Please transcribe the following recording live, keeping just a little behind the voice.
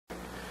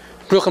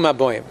Bruchim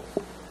Aboyim.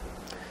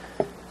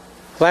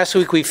 Last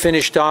week we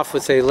finished off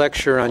with a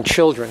lecture on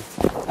children.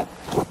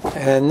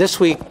 And this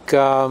week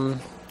I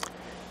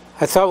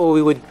thought what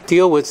we would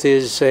deal with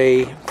is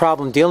a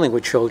problem dealing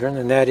with children,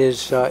 and that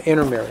is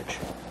intermarriage.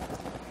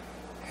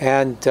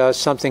 And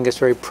something that's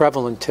very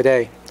prevalent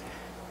today.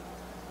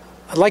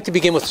 I'd like to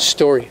begin with a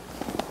story.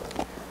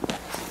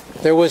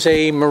 There was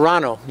a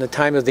Marano in the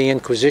time of the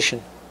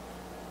Inquisition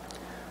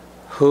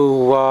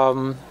who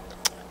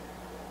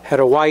had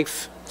a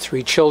wife,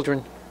 3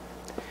 children,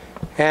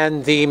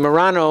 and the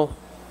Marano,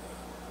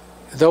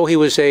 though he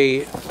was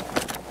a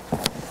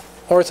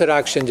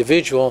Orthodox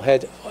individual,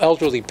 had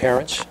elderly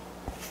parents.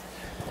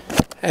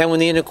 And when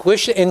the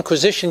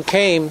Inquisition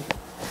came,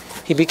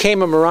 he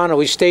became a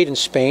Marano. He stayed in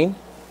Spain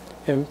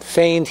and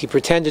he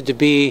pretended to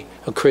be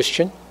a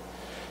Christian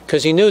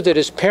because he knew that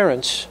his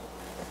parents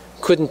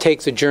couldn't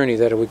take the journey,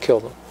 that it would kill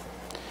them.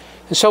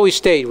 And so he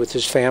stayed with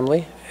his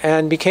family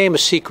and became a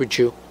secret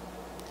Jew.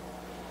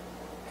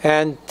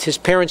 And his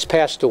parents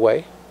passed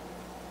away.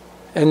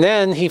 And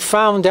then he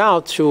found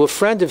out through a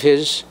friend of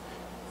his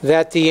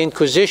that the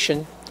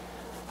Inquisition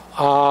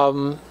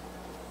had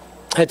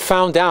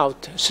found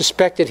out,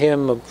 suspected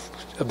him of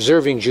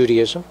observing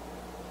Judaism.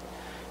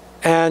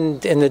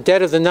 And in the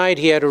dead of the night,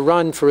 he had to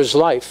run for his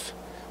life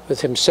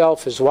with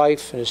himself, his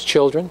wife, and his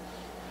children.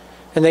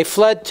 And they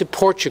fled to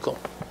Portugal.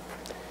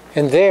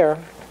 And there,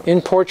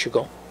 in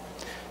Portugal,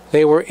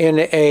 they were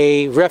in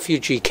a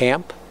refugee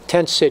camp,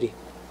 tent city.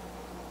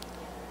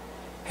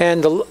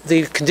 And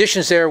the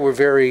conditions there were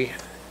very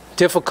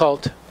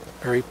difficult,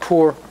 very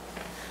poor.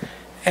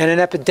 And an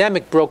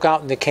epidemic broke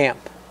out in the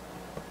camp.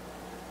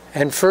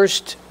 And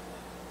first,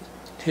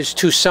 his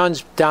 2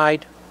 sons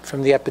died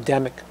from the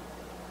epidemic.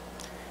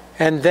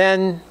 And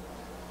then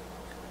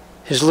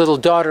his little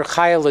daughter,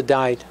 Chayla,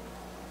 died.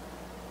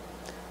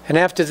 And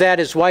after that,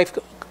 his wife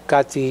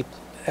got the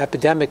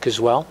epidemic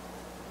as well.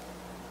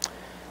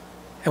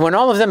 And when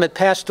all of them had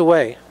passed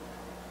away,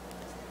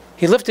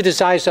 he lifted his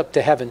eyes up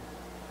to heaven.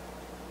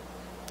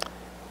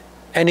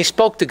 And he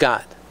spoke to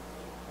God.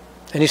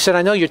 And he said,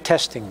 I know you're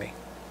testing me.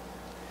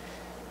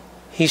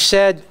 He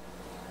said,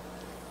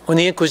 when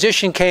the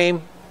Inquisition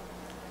came,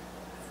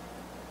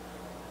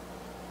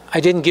 I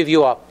didn't give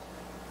you up.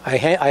 I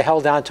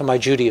held on to my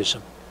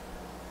Judaism.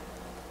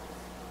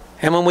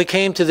 And when we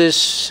came to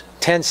this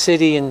tent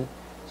city in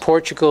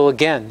Portugal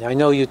again, I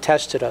know you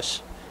tested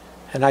us,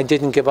 and I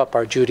didn't give up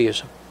our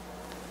Judaism.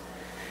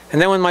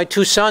 And then when my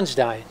 2 sons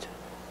died,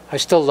 I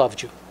still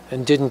loved you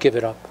and didn't give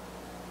it up.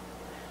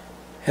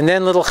 And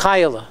then little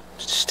Chayla,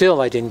 still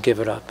I didn't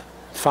give it up.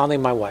 Finally,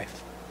 my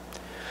wife.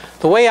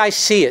 The way I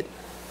see it,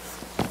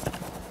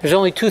 there's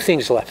only 2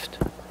 things left.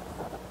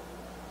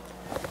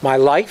 My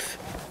life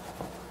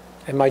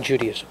and my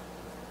Judaism.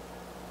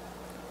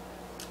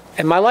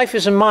 And my life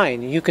isn't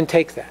mine. You can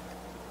take that.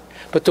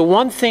 But the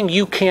one thing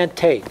you can't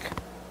take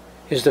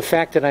is the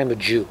fact that I'm a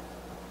Jew.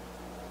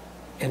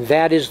 And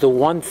that is the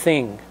one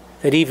thing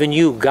that even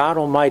you, God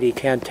Almighty,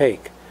 can't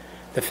take.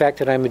 The fact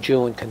that I'm a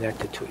Jew and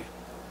connected to you.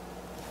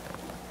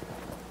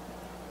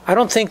 I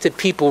don't think that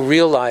people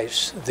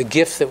realize the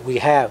gift that we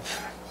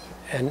have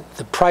and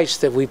the price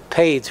that we've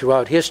paid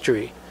throughout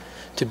history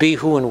to be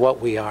who and what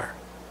we are.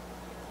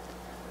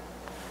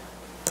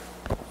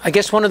 I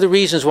guess one of the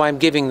reasons why I'm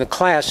giving the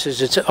class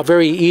is it's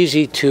very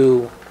easy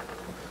to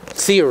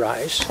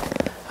theorize.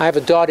 I have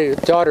a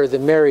daughter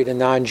that married a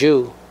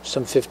non-Jew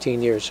some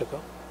 15 years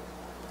ago.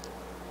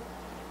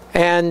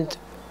 And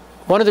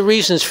one of the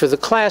reasons for the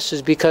class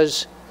is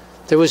because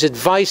there was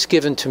advice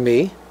given to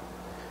me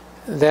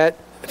that,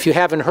 if you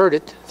haven't heard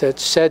it,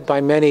 that's said by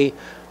many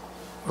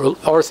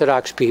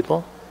Orthodox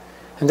people,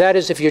 and that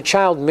is, if your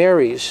child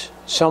marries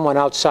someone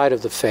outside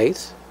of the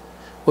faith,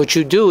 what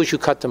you do is you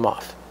cut them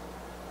off.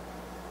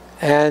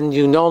 And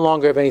you no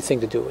longer have anything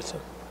to do with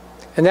them.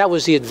 And that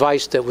was the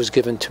advice that was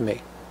given to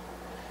me,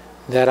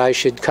 that I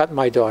should cut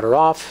my daughter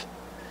off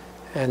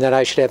and that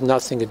I should have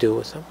nothing to do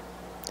with them.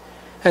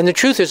 And the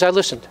truth is, I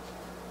listened.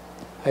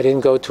 I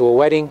didn't go to a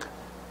wedding,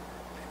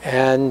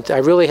 and I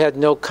really had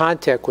no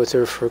contact with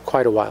her for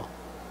quite a while.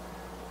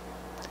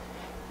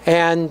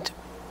 And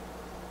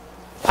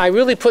I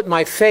really put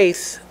my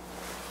faith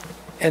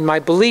and my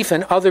belief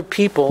in other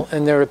people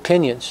and their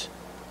opinions.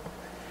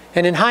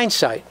 And in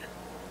hindsight,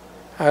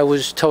 I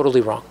was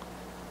totally wrong.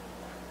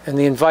 And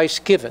the advice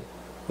given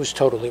was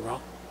totally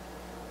wrong.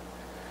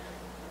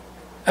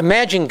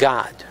 Imagine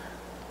God.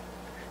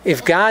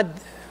 If God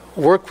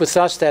worked with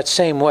us that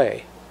same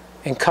way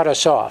and cut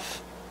us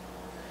off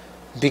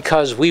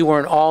because we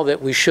weren't all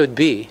that we should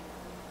be,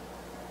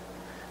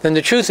 then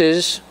the truth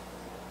is,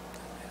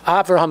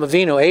 Avraham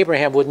Avinu,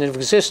 Abraham, wouldn't have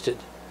existed.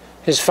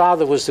 His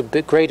father was the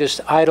greatest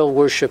idol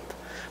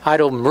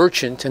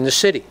merchant in the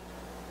city.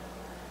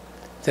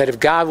 That if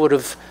God would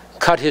have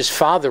cut his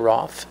father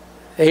off,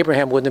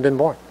 Abraham wouldn't have been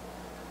born.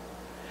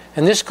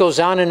 And this goes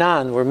on and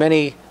on, where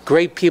many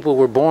great people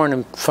were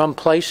born from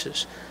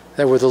places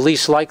that were the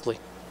least likely.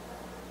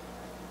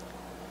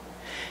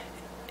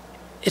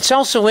 It's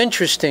also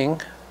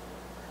interesting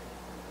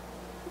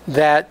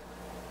that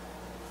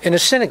in a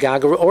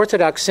synagogue, or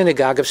Orthodox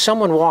synagogue, if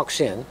someone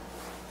walks in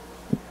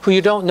who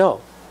you don't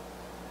know,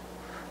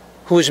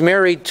 who is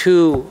married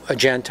to a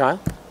Gentile,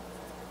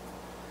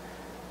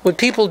 what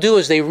people do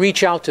is they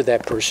reach out to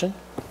that person,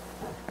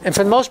 and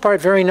for the most part,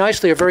 very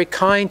nicely, are very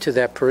kind to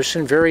that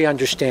person, very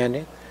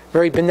understanding,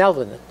 very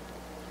benevolent.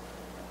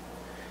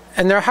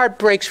 And their heart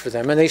breaks for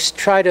them, and they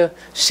try to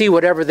see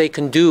whatever they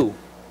can do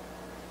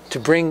to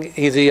bring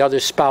either the other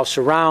spouse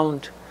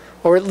around,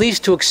 or at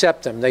least to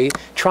accept them. They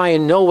try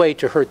in no way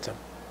to hurt them.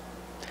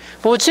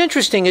 But what's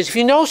interesting is if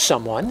you know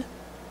someone,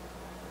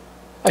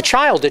 a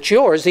child that's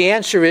yours, the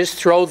answer is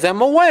throw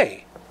them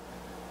away.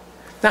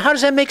 Now, how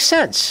does that make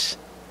sense?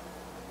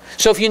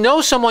 So if you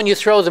know someone, you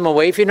throw them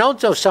away. If you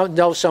don't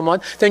know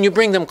someone, then you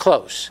bring them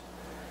close.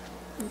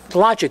 The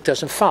logic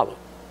doesn't follow.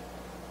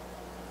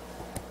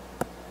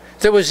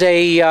 There was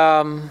a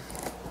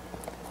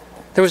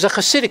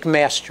Hasidic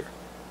master,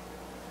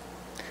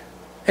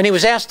 and he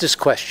was asked this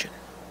question: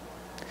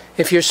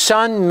 if your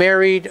son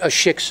married a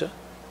shiksa,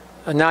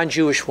 a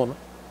non-Jewish woman,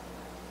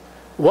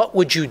 what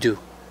would you do?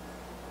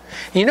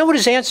 And you know what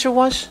his answer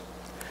was?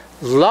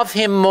 Love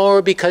him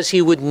more because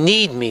he would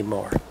need me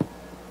more.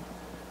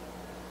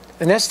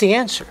 And that's the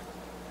answer.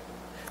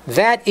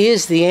 That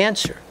is the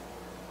answer.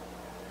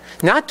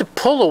 Not to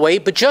pull away,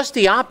 but just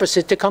the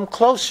opposite, to come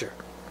closer.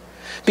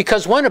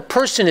 Because when a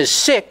person is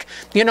sick,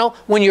 you know,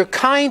 when you're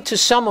kind to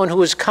someone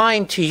who is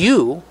kind to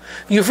you,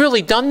 you've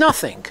really done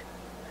nothing.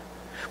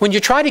 When you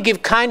try to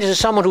give kindness to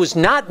someone who is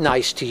not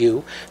nice to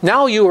you,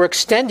 now you are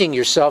extending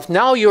yourself.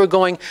 Now you are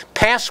going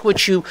past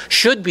what you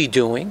should be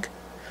doing.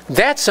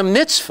 That's a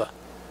mitzvah.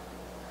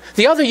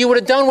 The other you would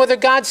have done whether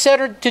God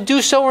said to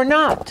do so or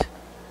not.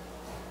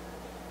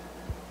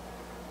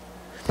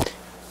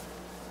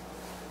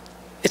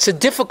 It's a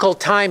difficult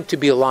time to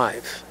be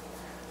alive.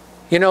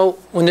 You know,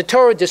 when the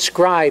Torah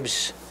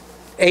describes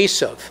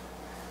Esav,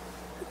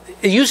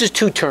 it uses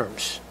two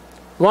terms.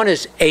 One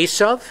is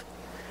Esav,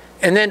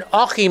 and then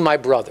Achi, my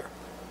brother.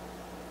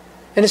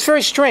 And it's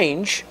very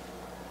strange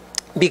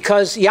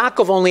because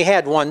Yaakov only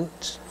had one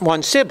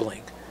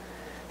sibling.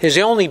 His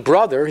only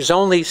brother, his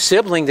only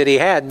sibling that he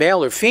had,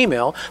 male or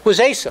female, was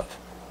Esav.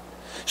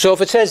 So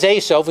if it says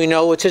Esav, we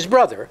know it's his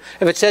brother.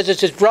 If it says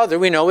it's his brother,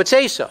 we know it's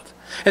Esav.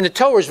 And the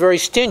Torah is very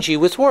stingy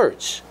with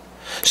words.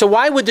 So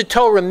why would the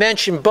Torah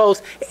mention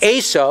both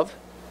Esav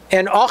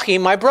and Achi,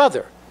 my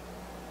brother?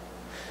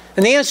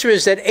 And the answer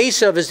is that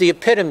Esav is the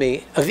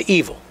epitome of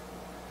evil.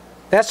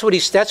 That's what he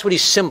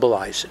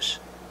symbolizes.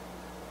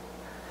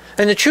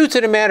 And the truth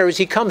of the matter is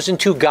he comes in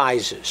two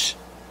guises.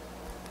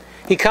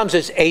 He comes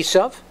as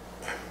Esav,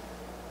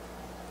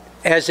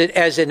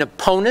 as an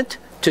opponent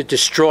to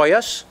destroy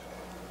us,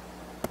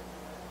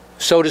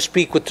 so to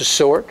speak, with the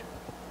sword,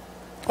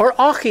 or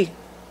Achi,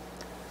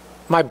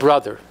 my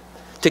brother,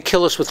 to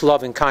kill us with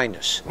love and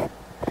kindness,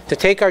 to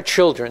take our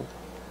children,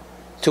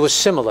 to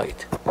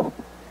assimilate,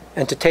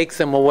 and to take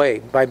them away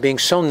by being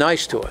so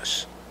nice to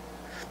us,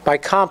 by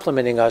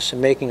complimenting us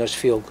and making us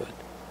feel good.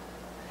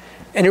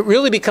 And it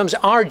really becomes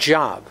our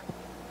job,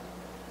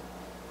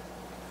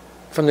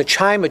 from the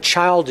time a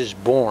child is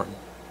born,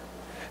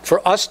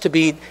 for us to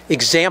be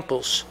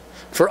examples,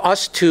 for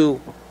us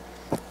to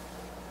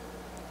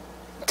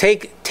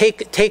take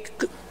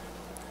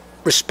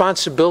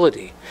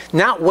responsibility,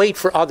 not wait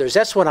for others.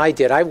 That's what I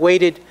did. I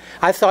waited.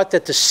 I thought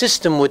that the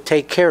system would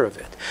take care of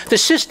it. The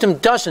system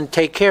doesn't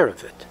take care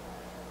of it.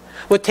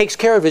 What takes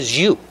care of it is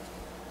you.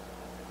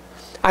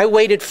 I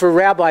waited for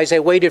rabbis. I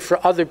waited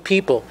for other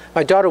people.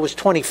 My daughter was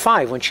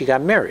 25 when she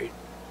got married.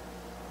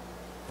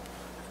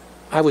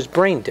 I was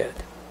brain dead.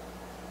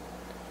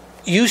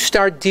 You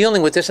start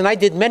dealing with this, and I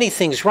did many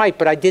things right,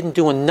 but I didn't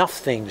do enough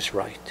things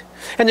right.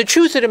 And the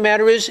truth of the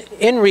matter is,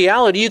 in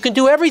reality, you can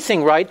do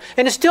everything right,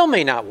 and it still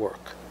may not work.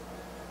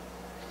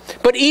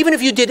 But even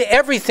if you did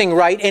everything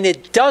right and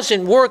it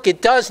doesn't work,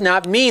 it does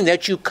not mean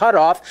that you cut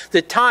off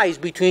the ties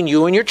between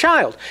you and your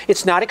child.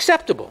 It's not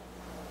acceptable.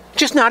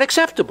 Just not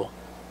acceptable.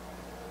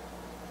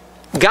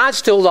 God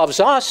still loves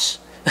us.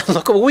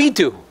 Look what we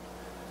do.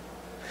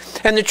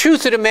 And the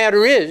truth of the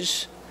matter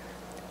is,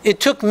 it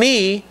took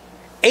me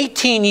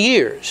 18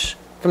 years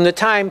from the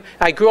time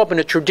I grew up in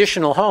a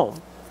traditional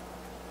home.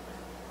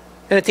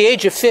 And at the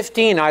age of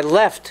 15, I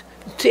left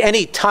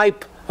any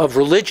type of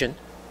religion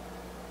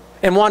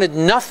and wanted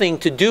nothing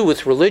to do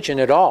with religion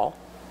at all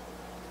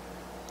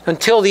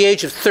until the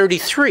age of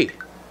 33.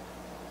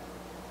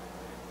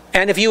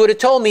 And if you would have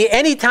told me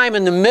any time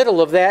in the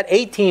middle of that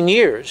 18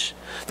 years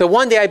that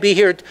one day I'd be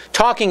here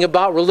talking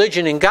about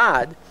religion and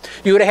God,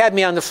 you would have had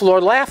me on the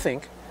floor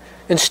laughing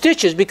in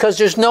stitches, because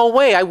there's no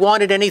way I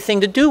wanted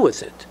anything to do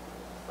with it.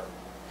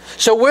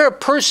 So where a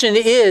person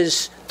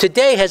is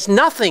today has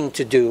nothing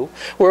to do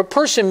where a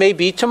person may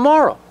be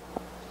tomorrow.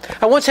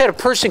 I once had a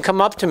person come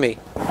up to me,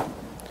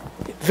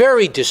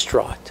 very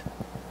distraught,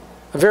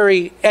 a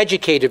very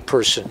educated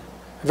person,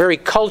 a very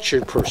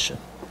cultured person.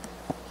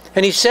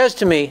 And he says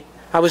to me,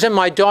 I was in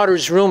my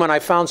daughter's room and I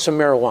found some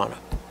marijuana.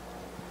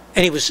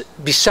 And he was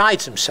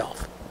besides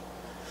himself.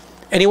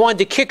 And he wanted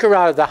to kick her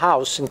out of the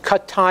house and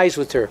cut ties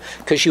with her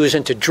because she was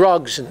into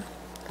drugs. And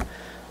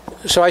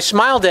So I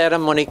smiled at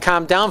him when he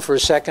calmed down for a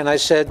second. I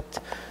said,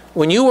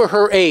 when you were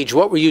her age,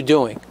 what were you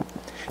doing?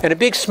 And a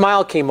big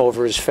smile came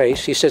over his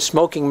face. He said,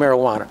 smoking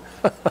marijuana.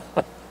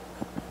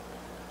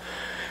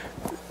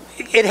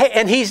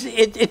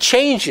 It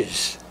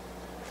changes.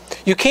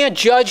 You can't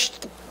judge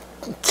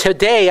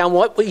today on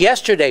what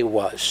yesterday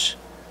was.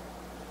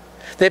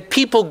 That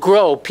people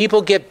grow,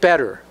 people get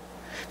better.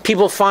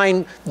 People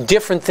find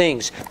different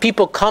things.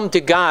 People come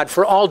to God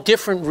for all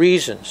different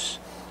reasons.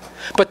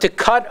 But to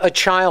cut a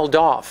child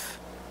off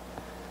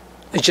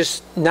is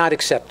just not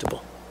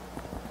acceptable.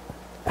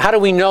 How do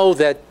we know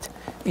that,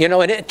 and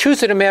the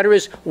truth of the matter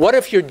is, what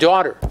if your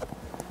daughter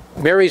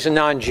marries a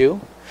non-Jew?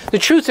 The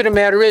truth of the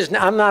matter is,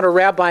 I'm not a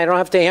rabbi, I don't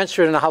have to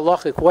answer it in a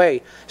halachic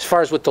way as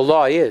far as what the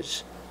law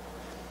is.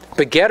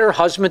 But get her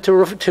husband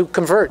to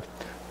convert,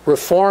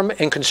 reform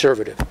and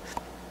conservative,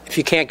 if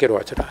you can't get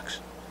Orthodox.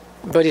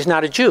 But he's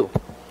not a Jew.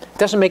 It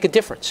doesn't make a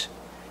difference.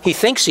 He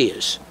thinks he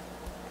is.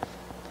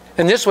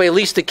 And this way, at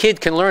least the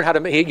kid can learn how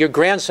to, your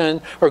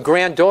grandson or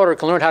granddaughter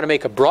can learn how to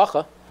make a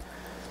bracha.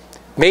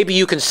 Maybe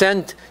you can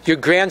send your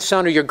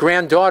grandson or your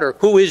granddaughter,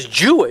 who is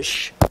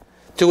Jewish,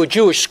 to a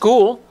Jewish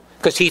school,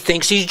 because he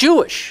thinks he's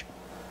Jewish.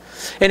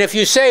 And if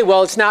you say,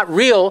 well, it's not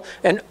real,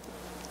 and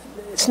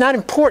it's not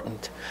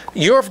important,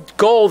 your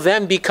goal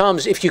then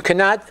becomes, if you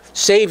cannot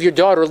save your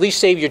daughter, at least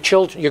save your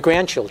children, your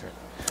grandchildren.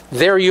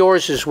 They're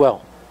yours as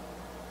well.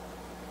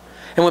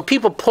 And when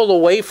people pull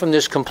away from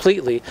this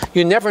completely,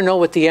 you never know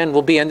what the end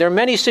will be. And there are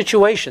many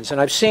situations, and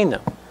I've seen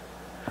them,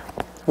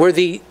 where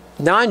the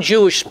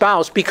non-Jewish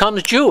spouse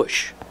becomes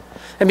Jewish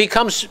and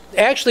becomes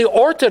actually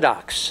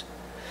Orthodox.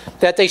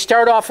 That they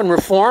start off in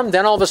Reform,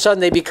 then all of a sudden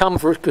they become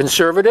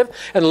conservative,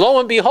 and lo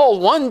and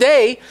behold, one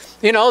day,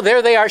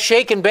 there they are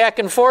shaking back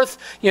and forth,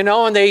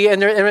 and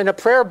they're in a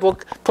prayer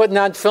book, putting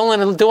on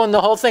tefillin and doing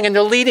the whole thing, and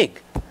they're leading.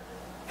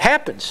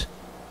 Happens.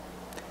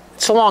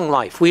 It's a long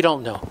life. We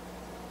don't know.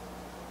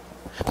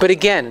 But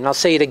again, and I'll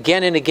say it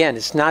again and again,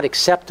 it's not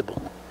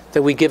acceptable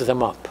that we give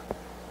them up.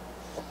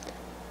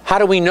 How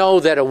do we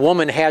know that a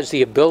woman has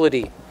the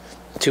ability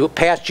to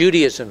pass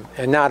Judaism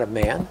and not a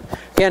man?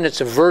 Again,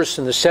 it's a verse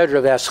in the Seder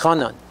of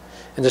Eschanan,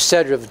 in the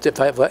Seder of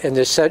in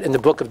the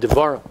book of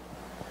Devarim.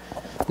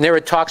 And there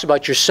it talks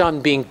about your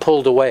son being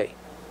pulled away.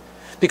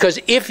 Because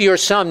if your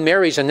son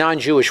marries a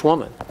non-Jewish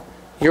woman,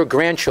 your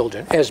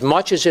grandchildren, as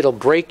much as it'll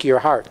break your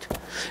heart,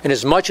 and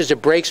as much as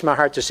it breaks my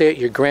heart to say it,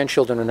 your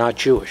grandchildren are not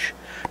Jewish.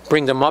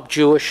 Bring them up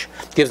Jewish,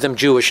 give them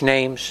Jewish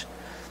names,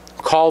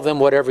 call them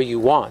whatever you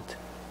want.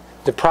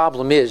 The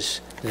problem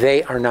is,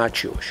 they are not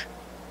Jewish.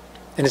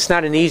 And it's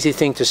not an easy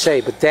thing to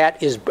say, but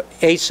that is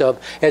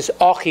Esav as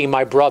Achi,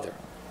 my brother.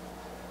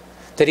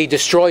 That he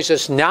destroys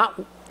us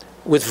not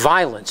with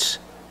violence,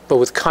 but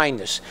with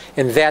kindness.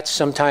 And that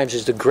sometimes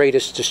is the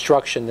greatest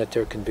destruction that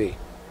there can be.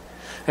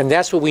 And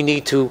that's what we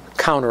need to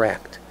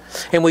counteract.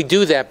 And we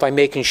do that by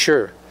making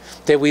sure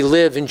that we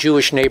live in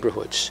Jewish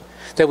neighborhoods,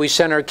 that we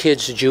send our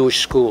kids to Jewish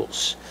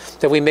schools,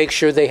 that we make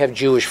sure they have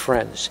Jewish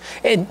friends.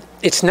 And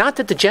it's not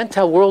that the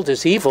Gentile world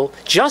is evil,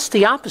 just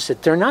the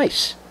opposite. They're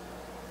nice.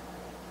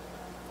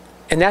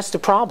 And that's the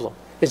problem.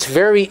 It's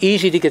very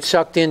easy to get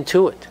sucked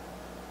into it.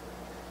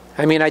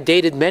 I mean, I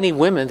dated many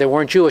women that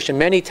weren't Jewish, and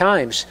many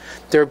times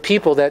there are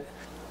people that,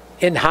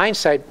 in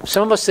hindsight,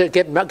 some of us that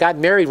got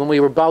married when we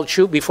were Baal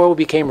Shuv, before we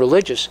became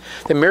religious,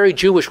 that married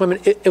Jewish women,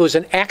 it was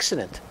an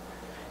accident.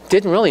 It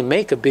didn't really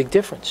make a big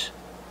difference.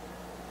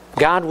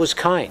 God was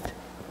kind.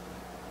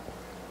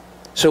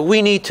 So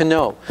we need to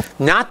know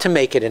not to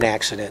make it an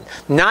accident,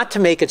 not to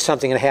make it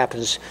something that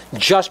happens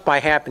just by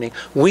happening.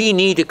 We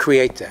need to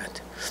create that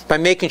by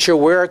making sure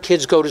where our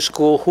kids go to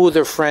school, who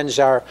their friends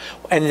are,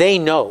 and they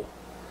know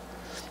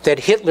that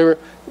Hitler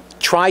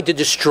tried to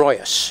destroy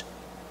us.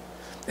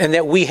 And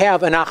that we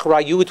have an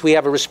achrayut, we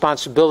have a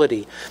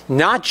responsibility,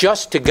 not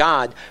just to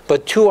God,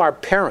 but to our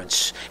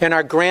parents and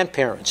our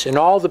grandparents and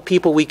all the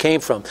people we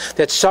came from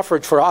that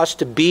suffered for us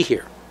to be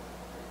here.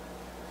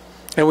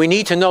 And we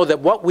need to know that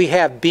what we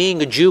have,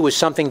 being a Jew, is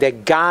something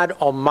that God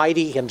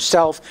Almighty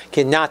Himself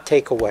cannot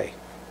take away.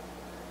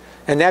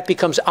 And that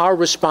becomes our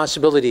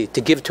responsibility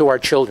to give to our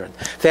children.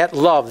 That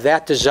love,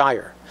 that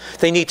desire.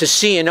 They need to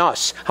see in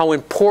us how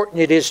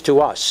important it is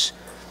to us,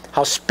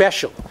 how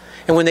special.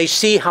 And when they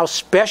see how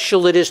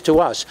special it is to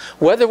us,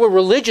 whether we're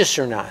religious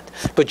or not,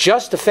 but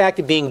just the fact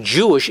of being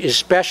Jewish is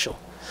special,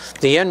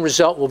 the end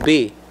result will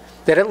be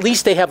that at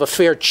least they have a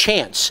fair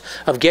chance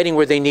of getting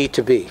where they need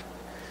to be.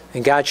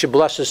 And God should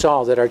bless us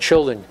all that our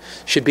children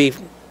should be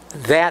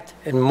that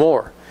and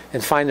more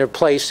and find their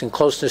place in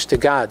closeness to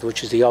God,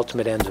 which is the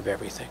ultimate end of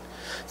everything.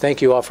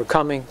 Thank you all for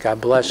coming.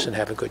 God bless and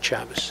have a good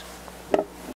Shabbos.